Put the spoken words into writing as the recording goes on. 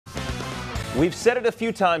We've said it a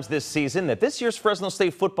few times this season that this year's Fresno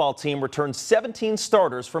State football team returned 17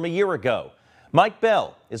 starters from a year ago. Mike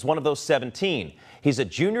Bell is one of those 17. He's a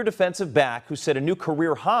junior defensive back who set a new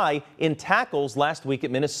career high in tackles last week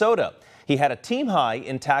at Minnesota. He had a team high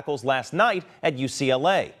in tackles last night at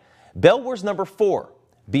UCLA. Bell wears number 4,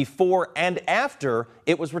 before and after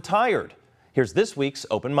it was retired. Here's this week's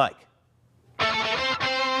Open Mic.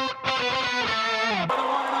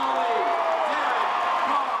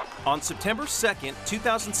 On September 2nd,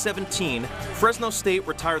 2017, Fresno State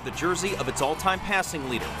retired the jersey of its all-time passing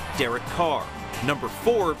leader, Derek Carr. Number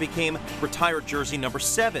 4 became retired jersey number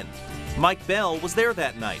 7. Mike Bell was there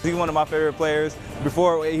that night. He's one of my favorite players.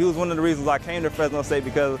 Before, he was one of the reasons I came to Fresno State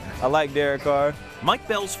because I like Derek Carr. Mike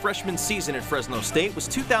Bell's freshman season at Fresno State was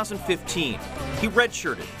 2015. He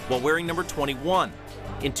redshirted while wearing number 21.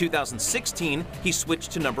 In 2016, he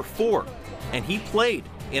switched to number 4, and he played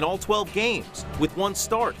in all 12 games with 1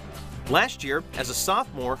 start. Last year, as a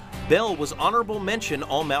sophomore, Bell was honorable mention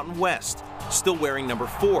All-Mountain West, still wearing number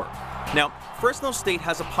 4. Now, Fresno State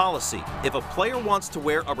has a policy. If a player wants to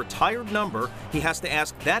wear a retired number, he has to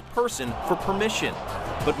ask that person for permission.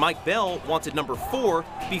 But Mike Bell wanted number 4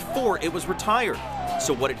 before it was retired.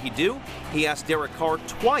 So what did he do? He asked Derek Carr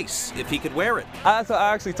twice if he could wear it. I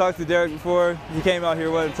actually talked to Derek before. He came out here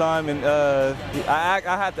one time, and I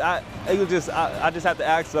just had to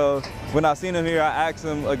ask. So when I seen him here, I asked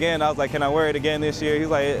him again. I was like, "Can I wear it again this year?" He's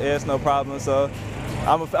like, "Yeah, it's no problem." So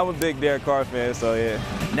I'm a big Derek Carr fan. So yeah.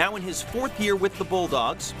 Now in his 4th year with the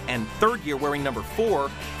Bulldogs and 3rd year wearing number 4,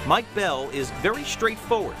 Mike Bell is very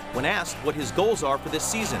straightforward when asked what his goals are for this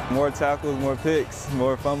season. More tackles, more picks,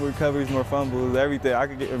 more fumble recoveries, more fumbles, everything. I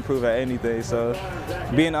could improve at anything. So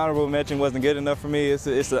being honorable mention wasn't good enough for me. It's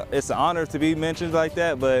an honor to be mentioned like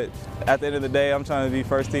that, but at the end of the day, I'm trying to be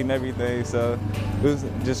first team everything. So it was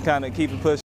just kind of keep it pushing.